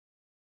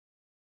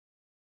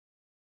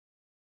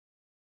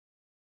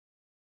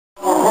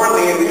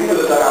importantly, into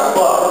the dugout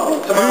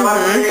club. So my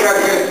left here, you guys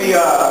are going to see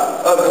a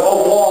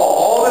wall.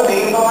 All the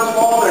names on this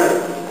wall,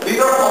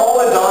 these are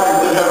all the Dodgers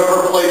that have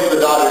ever played for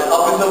the Dodgers.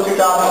 Up until 2004,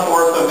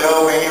 so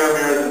no, Manny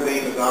Ramirez's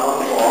name is not on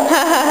the wall.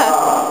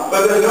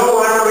 But there's no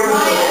rhyme or reason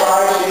for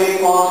size, shape,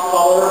 font,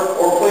 color,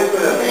 or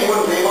placement of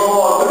anyone's name on the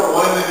wall except for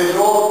one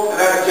individual, and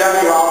that's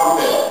Jackie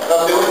Robinson.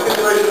 The only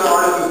consideration the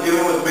artist was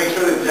given was to make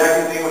sure that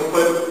Jackie's name was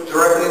put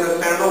directly in the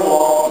center of the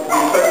wall, to be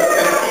such a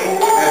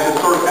centerpiece and a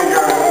historic figure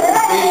of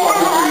baseball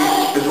history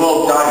as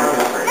well as Dodger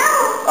history.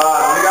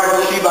 You guys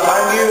will see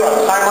behind you a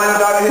timeline of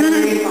Dodger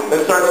history that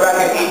starts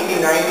back in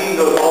 1890,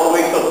 goes all the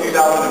way till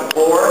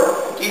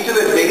 2004. Each of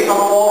the dates on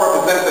the wall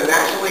represents a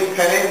National League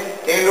pennant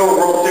and or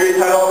World Series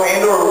title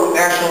and or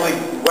National League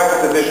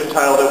West Division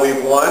title that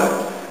we've won.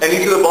 And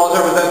each of the balls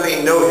represents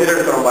a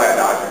no-hitter thrown by a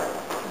Dodger.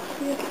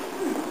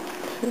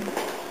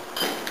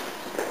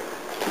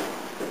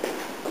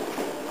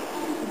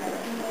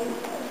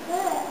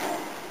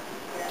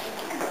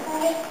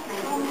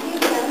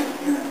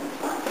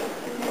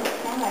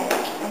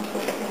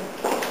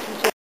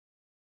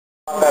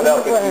 That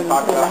up if you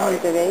talk about how you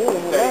say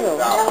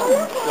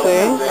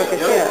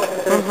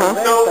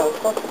So,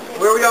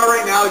 where we are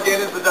right now,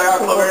 again, is the dugout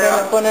club area.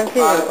 Right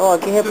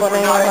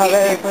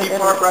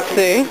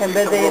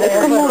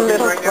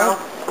now.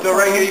 So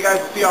right here you guys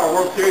see our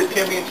World Series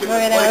championship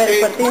display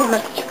case.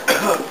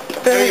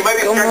 So you might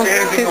be scratching your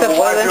head and thinking, well,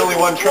 why is there only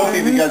one trophy?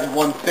 Because you guys have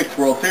won 6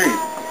 World Series.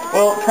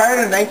 Well, prior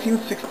to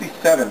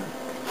 1967,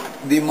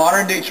 the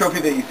modern day trophy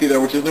that you see there,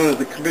 which is known as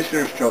the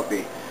Commissioner's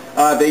Trophy,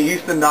 they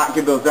used to not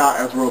give those out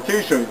as World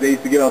Series trophies. They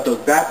used to give out those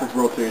bats as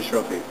World Series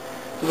trophies.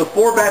 So the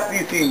 4 bats that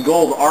you see in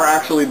gold are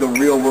actually the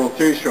real World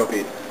Series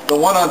trophies. The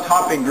one on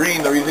top in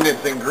green, the reason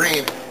it's in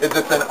green is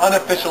it's an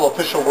unofficial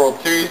official World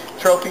Series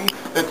trophy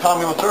that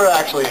Tommy Lasorda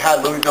actually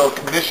had Louisville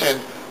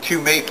commissioned to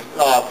make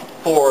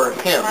for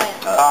him,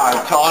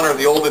 to honor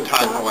the olden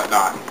times and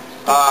whatnot.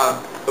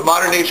 The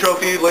modern day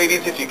trophy,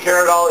 ladies, if you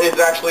care at all, is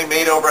actually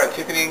made over at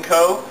Tiffany &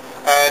 Co.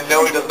 And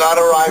no, it does not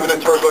arrive in a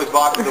turquoise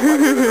box with a white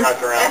ribbon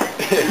wrapped around.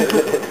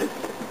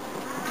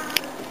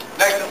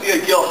 Next, you'll see a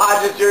Gil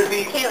Hodges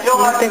jersey.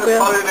 Gil Hodges is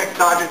probably the next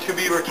Dodger to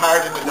be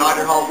retired in the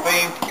Dodger Hall of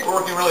Fame. We're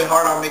working really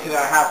hard on making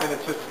that happen.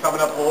 It's just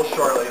coming up a little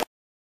shortly.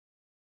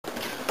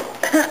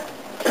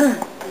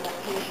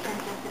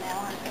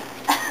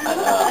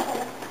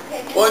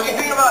 Well, when you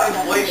think about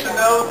inflation,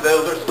 though,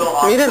 those are still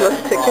Miren los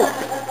tickets.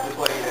 Just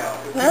let you know.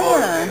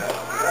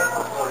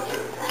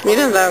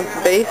 Miren la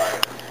base.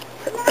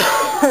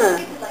 I've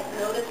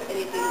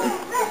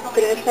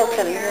been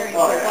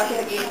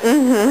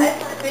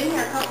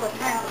here a couple of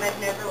times and I've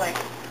never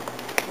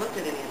looked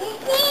at any of them.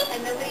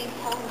 And nobody's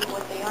telling me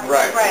what they are.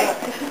 Right.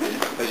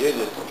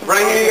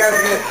 Right here you guys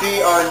are going to see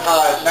our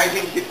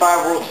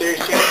 1955 World Series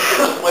Championship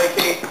display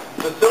case.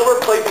 The silver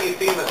plate that you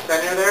see in the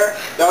center there,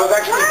 that was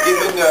actually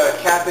given to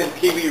Captain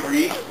P.B.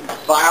 Reed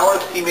by all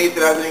his teammates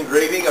that has an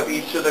engraving of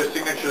each of their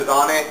signatures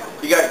on it.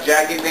 You got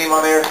Jackie's name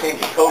on there,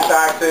 Sandy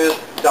Koufax's,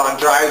 Don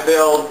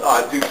Drysdale,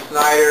 Duke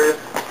Snyder.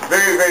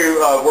 Very, very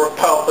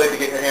worthwhile plate to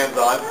get your hands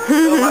on.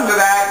 So after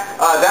that,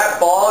 that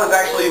ball is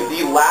actually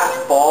the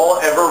last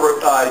ball ever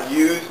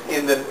used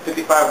in the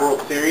 55 World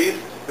Series.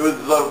 It was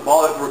the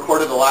ball that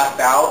recorded the last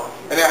out.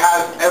 And it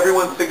has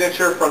everyone's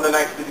signature from the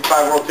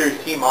 1955 World Series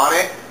team on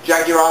it.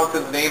 Jackie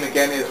Robinson's name,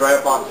 again, is right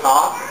up on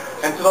top.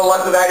 And to the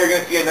left of that, you're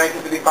going to see a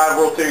 1955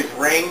 World Series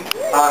ring.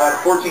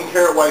 14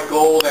 karat white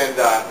gold and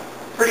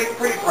pretty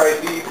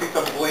pricey. You see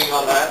some bling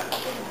on that.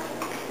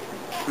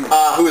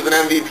 Who was an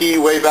MVP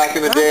way back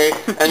in the day.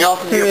 And you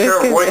also see a pair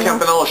of Roy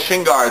Campanella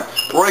shin guards.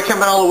 Roy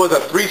Campanella was a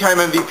 3-time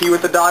MVP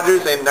with the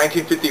Dodgers in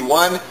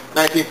 1951,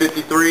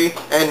 1953,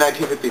 and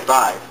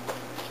 1955.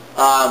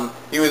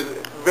 He was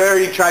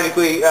very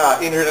tragically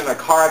injured in a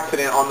car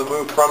accident on the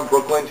move from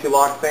Brooklyn to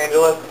Los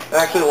Angeles and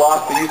actually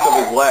lost the use of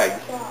his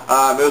legs.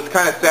 It was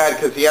kind of sad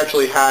because he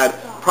actually had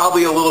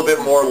probably a little bit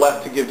more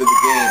left to give to the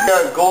game. We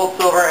got gold,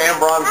 silver, and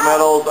bronze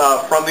medals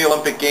from the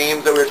Olympic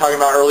Games that we were talking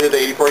about earlier, the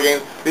 84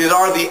 games. These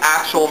are the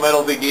actual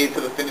medals they gave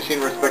to the finishing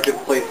respective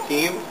place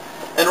teams.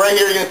 And right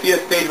here you're going to see a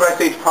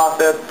stage-by-stage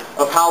process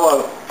of how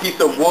a piece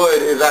of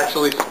wood is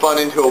actually spun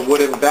into a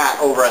wooden bat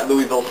over at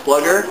Louisville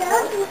Slugger.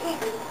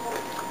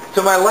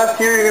 To my left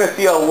here you're going to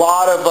see a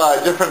lot of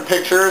different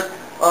pictures.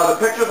 The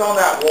pictures on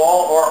that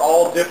wall are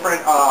all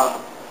different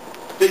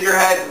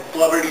figureheads and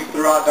celebrities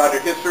throughout Dodger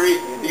history.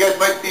 You guys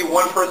might see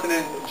one person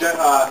that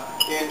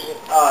stands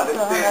out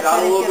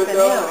a little bit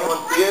though. Anyone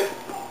see it?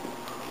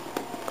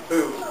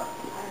 Who?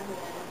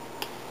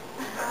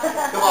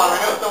 Come on,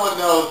 I know someone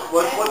knows.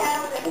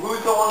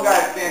 Who's the one guy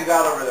that stands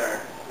out over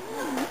there?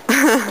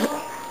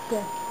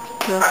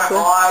 Kind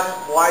of odd.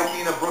 Why is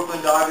he in a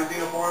Brooklyn Dodgers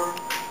uniform?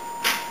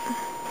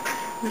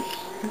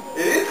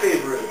 It is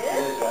Babe Ruth.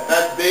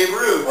 That's Babe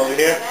Ruth. Over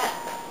here.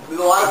 A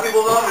lot of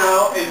people don't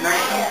know, in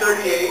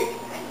 1938,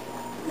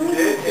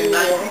 in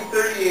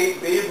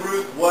 1938, Babe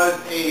Ruth was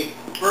a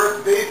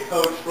first base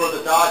coach for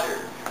the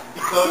Dodgers. He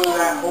coached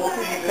that whole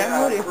season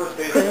as a first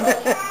base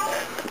coach.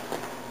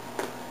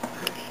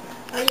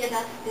 Oh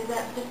yeah, is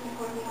that just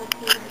before he went to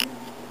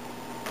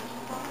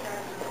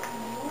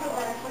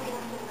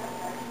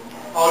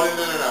Oh,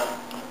 no.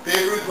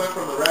 Babe Ruth went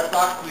from the Red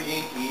Sox to the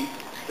Yankees.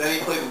 Then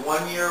he played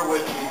 1 year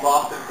with the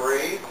Boston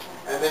Braves.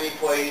 And then he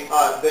played,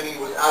 then he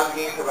was out of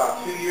the game for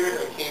about 2 years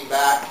and came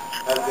back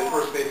as the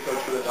first base coach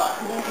for the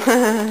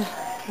Dodgers.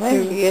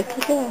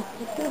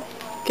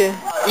 Okay.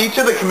 Each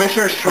of the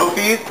commissioner's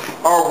trophies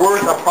are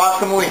worth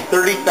approximately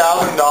 $30,000,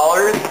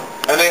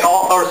 and they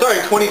all, or sorry,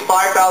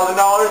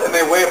 $25,000, and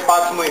they weigh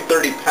approximately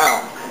 30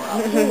 pounds.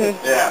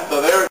 Yeah,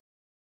 so they're